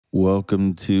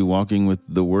Welcome to Walking with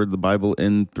the Word, the Bible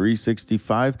in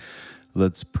 365.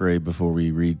 Let's pray before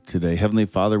we read today. Heavenly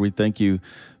Father, we thank you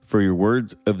for your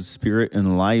words of spirit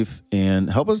and life, and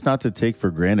help us not to take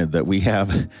for granted that we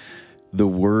have the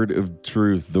word of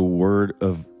truth, the word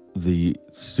of the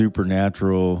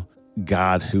supernatural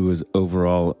God who is over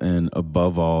all and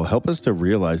above all. Help us to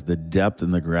realize the depth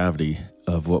and the gravity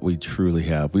of what we truly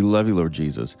have. We love you, Lord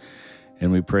Jesus,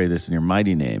 and we pray this in your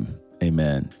mighty name.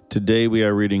 Amen. Today we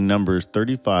are reading Numbers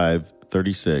 35,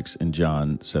 36, and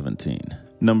John 17.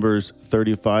 Numbers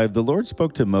 35, the Lord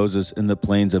spoke to Moses in the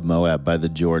plains of Moab by the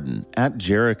Jordan at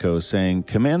Jericho, saying,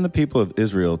 "Command the people of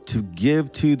Israel to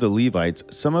give to the Levites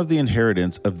some of the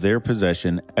inheritance of their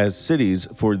possession as cities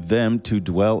for them to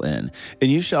dwell in.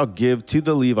 And you shall give to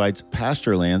the Levites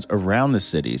pasturelands around the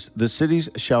cities. The cities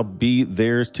shall be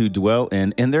theirs to dwell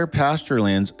in, and their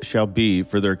pasturelands shall be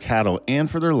for their cattle and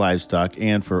for their livestock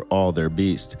and for all their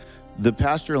beasts. The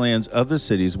pasturelands of the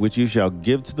cities which you shall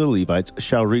give to the Levites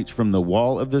shall reach from the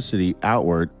wall of the city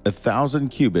outward 1,000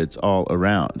 cubits all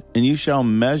around. And you shall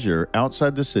measure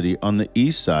outside the city on the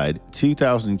east side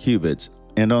 2,000 cubits,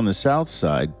 and on the south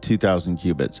side 2,000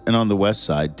 cubits, and on the west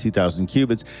side 2,000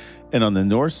 cubits, and on the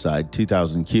north side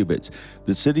 2,000 cubits,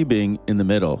 the city being in the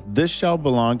middle. This shall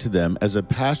belong to them as a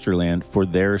pastureland for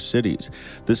their cities.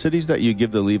 The cities that you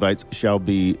give the Levites shall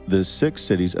be the 6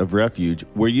 cities of refuge,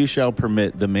 where you shall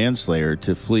permit the manslayer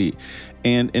to flee.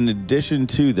 And in addition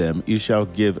to them, you shall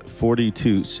give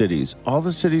 42 cities. All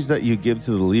the cities that you give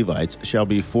to the Levites shall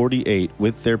be 48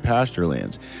 with their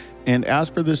pasturelands. And as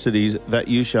for the cities that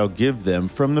you shall give them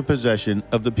from the possession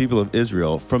of the people of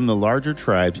Israel, from the larger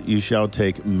tribes you shall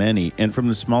take many, and from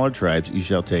the smaller tribes you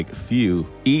shall take few,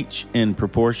 each in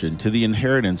proportion to the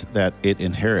inheritance that it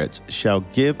inherits, shall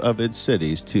give of its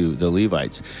cities to the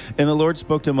Levites." And the Lord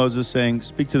spoke to Moses, saying,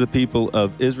 "Speak to the people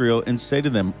of Israel, and say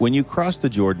to them, when you cross the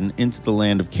Jordan into the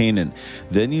land of Canaan,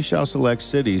 then you shall select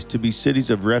cities to be cities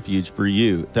of refuge for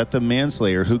you, that the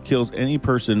manslayer who kills any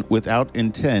person without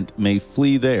intent may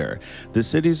flee there. The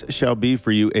cities shall be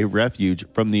for you a refuge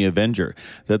from the avenger,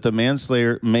 that the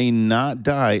manslayer may not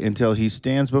die until he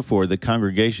stands before the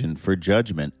congregation for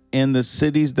judgment. And the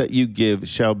cities that you give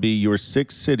shall be your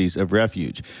 6 cities of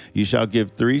refuge. You shall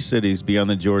give 3 cities beyond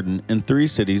the Jordan, and 3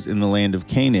 cities in the land of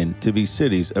Canaan to be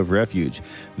cities of refuge.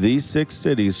 These 6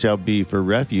 cities shall be for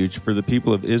refuge for the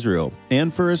people of Israel,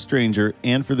 and for a stranger,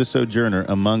 and for the sojourner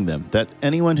among them, that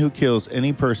anyone who kills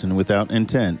any person without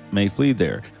intent may flee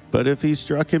there. But if he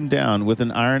struck him down with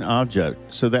an iron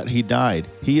object so that he died,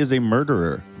 he is a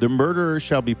murderer. The murderer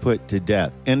shall be put to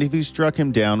death. And if he struck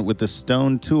him down with a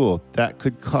stone tool that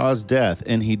could cause death,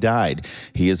 and he died,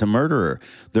 he is a murderer.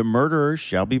 The murderer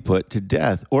shall be put to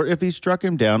death. Or if he struck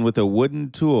him down with a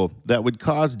wooden tool that would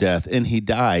cause death, and he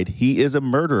died, he is a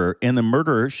murderer, and the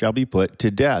murderer shall be put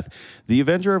to death. The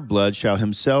avenger of blood shall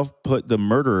himself put the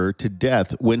murderer to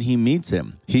death when he meets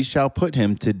him. He shall put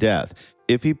him to death.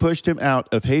 If he pushed him out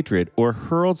of hatred, or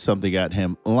hurled something at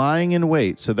him, lying in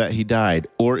wait so that he died,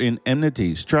 or in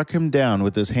enmity struck him down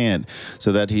with his hand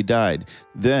so that he died,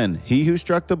 then he who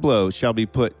struck the blow shall be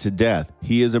put to death.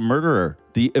 He is a murderer.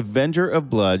 The avenger of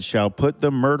blood shall put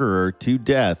the murderer to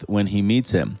death when he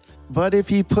meets him. But if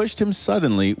he pushed him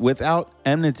suddenly without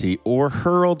enmity, or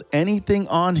hurled anything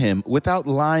on him without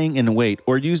lying in wait,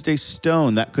 or used a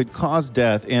stone that could cause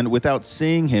death, and without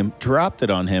seeing him dropped it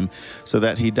on him so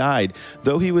that he died,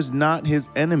 though he was not his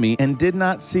enemy and did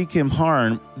not seek him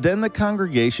harm, then the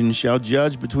congregation shall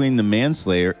judge between the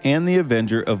manslayer and the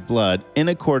avenger of blood in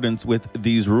accordance with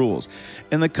these rules.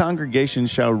 And the congregation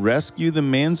shall rescue the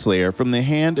manslayer from the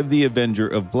hand of the avenger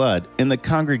of blood, and the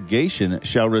congregation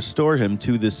shall restore him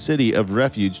to the city of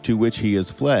refuge to which he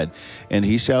has fled, and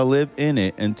he shall live in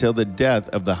it until the death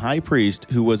of the high priest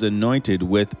who was anointed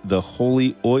with the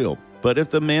holy oil. But if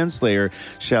the manslayer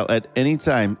shall at any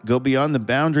time go beyond the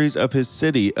boundaries of his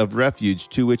city of refuge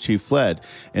to which he fled,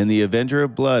 and the avenger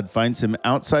of blood finds him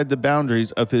outside the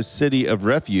boundaries of his city of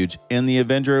refuge, and the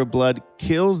avenger of blood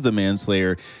kills the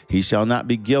manslayer, he shall not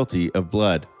be guilty of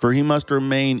blood, for he must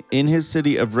remain in his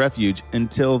city of refuge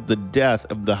until the death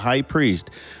of the high priest.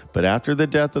 But after the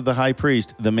death of the high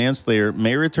priest, the manslayer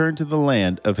may return to the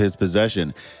land of his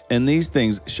possession. And these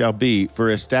things shall be for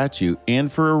a statute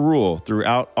and for a rule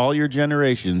throughout all your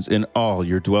generations in all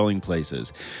your dwelling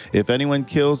places. If anyone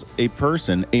kills a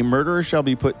person, a murderer shall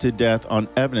be put to death on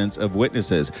evidence of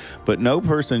witnesses, but no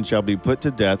person shall be put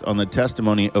to death on the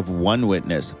testimony of one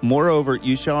witness. Moreover,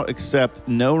 you shall accept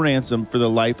no ransom for the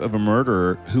life of a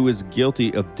murderer who is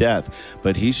guilty of death,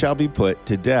 but he shall be put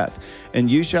to death. And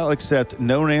you shall accept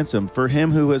no ransom for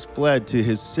him who has fled to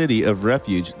his city of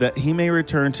refuge, that he may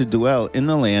return to dwell in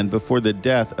the land before the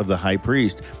death of the high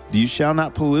priest. You shall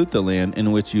not pollute the land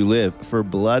in which you live, for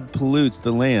blood pollutes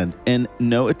the land, and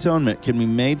no atonement can be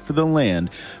made for the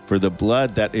land for the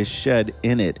blood that is shed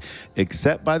in it,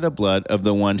 except by the blood of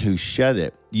the one who shed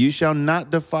it. You shall not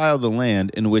defile the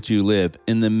land in which you live,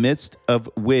 in the midst of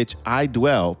which I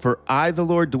dwell, for I, the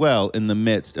Lord, dwell in the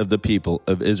midst of the people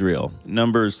of Israel.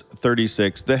 Numbers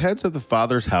 36. The heads of the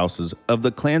fathers' houses of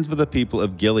the clans of the people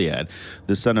of Gilead,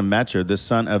 the son of Machir, the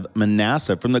son of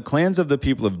Manasseh, from the clans of the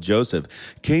people of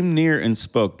Joseph, came near and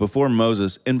spoke before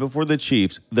Moses and before the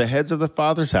chiefs, the heads of the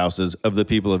fathers' houses of the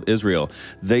people of Israel.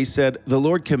 They said, The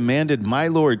Lord commanded my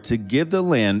Lord to give the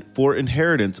land for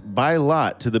inheritance by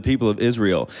lot to the people of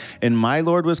Israel. And my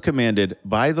Lord was commanded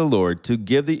by the Lord to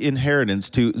give the inheritance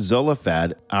to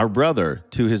Zelophehad, our brother,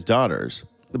 to his daughters.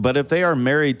 But if they are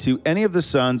married to any of the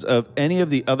sons of any of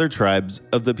the other tribes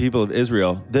of the people of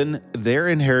Israel, then their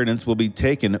inheritance will be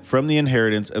taken from the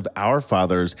inheritance of our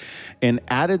fathers and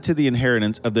added to the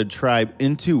inheritance of the tribe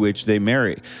into which they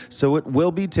marry. So it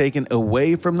will be taken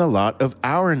away from the lot of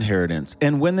our inheritance.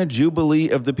 And when the Jubilee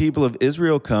of the people of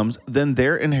Israel comes, then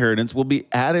their inheritance will be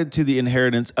added to the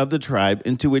inheritance of the tribe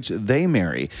into which they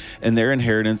marry, and their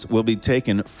inheritance will be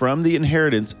taken from the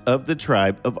inheritance of the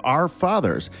tribe of our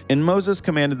fathers. And Moses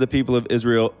commanded the people of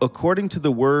Israel according to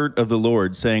the word of the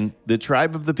Lord, saying, The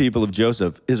tribe of the people of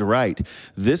Joseph is right.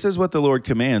 This is what the Lord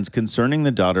commands concerning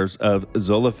the daughters of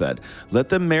Zelophehad. Let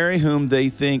them marry whom they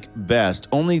think best.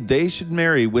 Only they should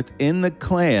marry within the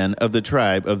clan of the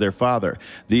tribe of their father.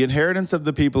 The inheritance of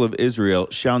the people of Israel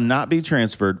shall not be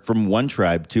transferred from one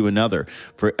tribe to another.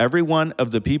 For every one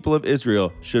of the people of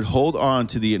Israel should hold on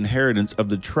to the inheritance of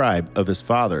the tribe of his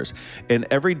fathers. And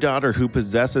every daughter who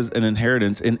possesses an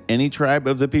inheritance in any tribe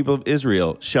of the people of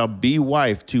Israel shall be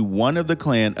wife to one of the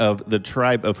clan of the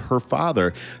tribe of her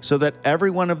father, so that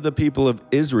every one of the people of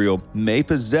Israel may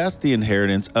possess the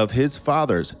inheritance of his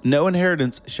fathers. No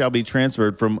inheritance shall be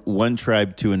transferred from one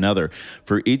tribe to another,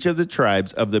 for each of the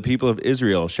tribes of the people of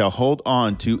Israel shall hold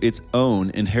on to its own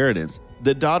inheritance.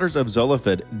 The daughters of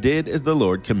Zelophehad did as the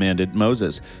Lord commanded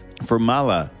Moses. For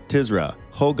Mahlah, Tisra,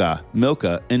 Hogah,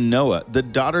 Milcah, and Noah, the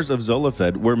daughters of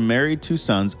Zelophehad, were married to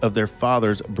sons of their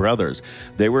father's brothers.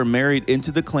 They were married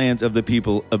into the clans of the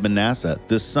people of Manasseh,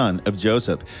 the son of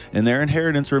Joseph, and their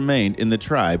inheritance remained in the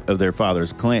tribe of their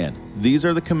father's clan. These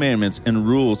are the commandments and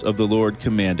rules of the Lord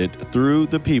commanded through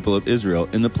the people of Israel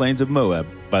in the plains of Moab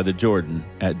by the Jordan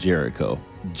at Jericho.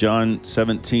 John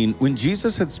 17, when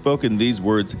Jesus had spoken these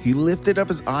words, he lifted up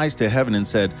his eyes to heaven and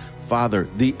said, Father,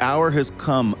 the hour has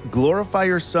come. Glorify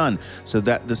your Son, so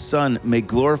that the Son may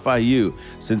glorify you,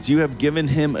 since you have given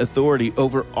him authority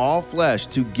over all flesh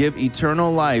to give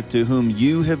eternal life to whom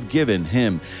you have given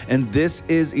him. And this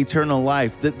is eternal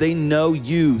life, that they know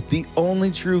you, the only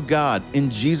true God,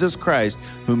 in Jesus Christ,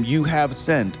 whom you have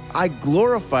sent. I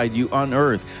glorified you on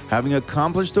earth, having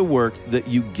accomplished the work that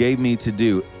you gave me to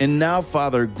do. And now,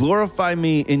 Father, glorify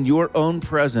me in your own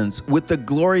presence with the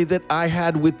glory that I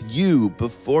had with you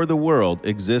before the world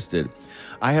existed.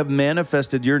 I have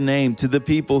manifested your name to the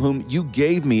people whom you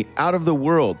gave me out of the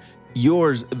world.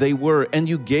 Yours they were, and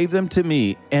you gave them to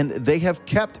me, and they have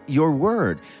kept your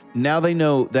word. Now they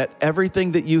know that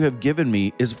everything that you have given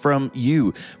me is from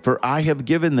you, for I have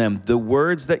given them the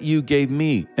words that you gave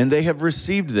me, and they have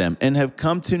received them and have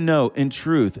come to know in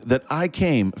truth that I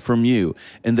came from you,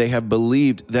 and they have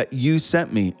believed that you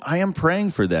sent me. I am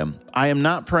praying for them. I am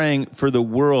not praying for the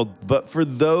world, but for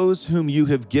those whom you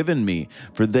have given me,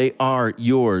 for they are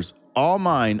yours. All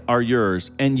mine are yours,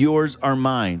 and yours are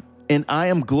mine, and I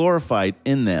am glorified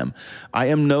in them. I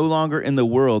am no longer in the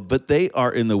world, but they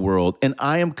are in the world, and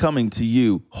I am coming to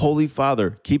you. Holy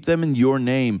Father, keep them in your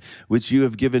name, which you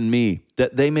have given me,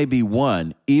 that they may be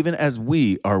one, even as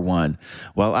we are one.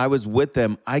 While I was with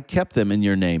them, I kept them in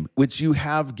your name, which you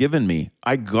have given me.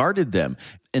 I guarded them,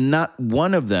 and not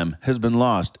one of them has been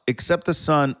lost, except the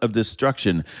son of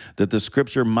destruction, that the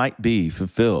scripture might be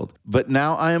fulfilled. But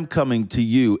now I am coming to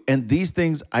you, and these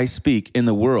things I speak in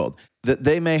the world, that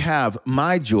they may have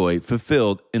my joy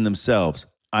fulfilled in themselves.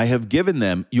 I have given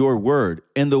them your word,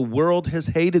 and the world has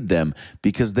hated them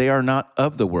because they are not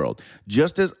of the world,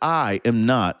 just as I am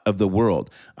not of the world.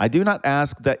 I do not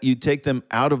ask that you take them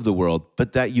out of the world,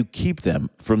 but that you keep them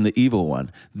from the evil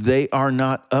one. They are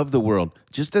not of the world,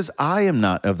 just as I am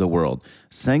not of the world.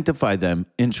 Sanctify them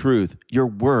in truth. Your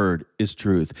word is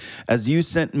truth. As you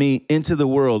sent me into the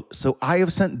world, so I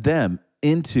have sent them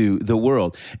into the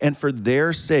world. And for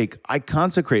their sake, I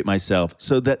consecrate myself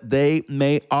so that they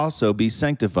may also be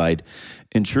sanctified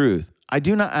in truth. I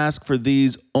do not ask for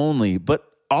these only, but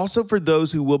also for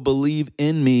those who will believe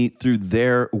in me through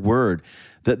their word,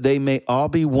 that they may all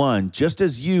be one, just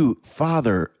as you,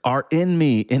 Father, are in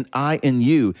me and I in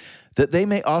you, that they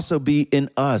may also be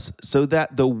in us, so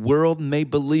that the world may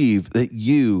believe that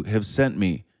you have sent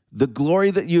me. The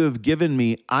glory that you have given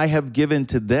me, I have given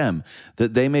to them,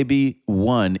 that they may be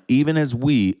one, even as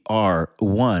we are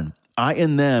one. I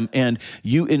in them and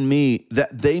you in me,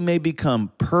 that they may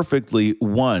become perfectly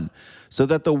one, so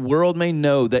that the world may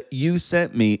know that you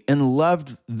sent me and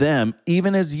loved them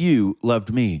even as you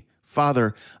loved me.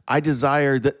 Father, I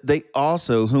desire that they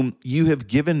also, whom you have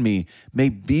given me, may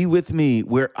be with me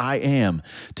where I am,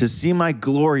 to see my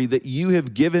glory that you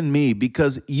have given me,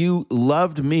 because you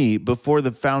loved me before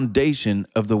the foundation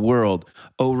of the world.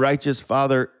 O righteous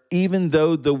Father, even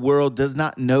though the world does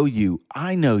not know you,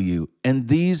 I know you, and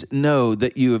these know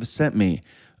that you have sent me.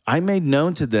 I made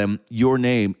known to them your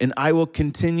name, and I will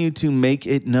continue to make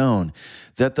it known,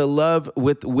 that the love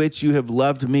with which you have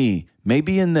loved me may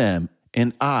be in them,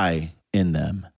 and I in them.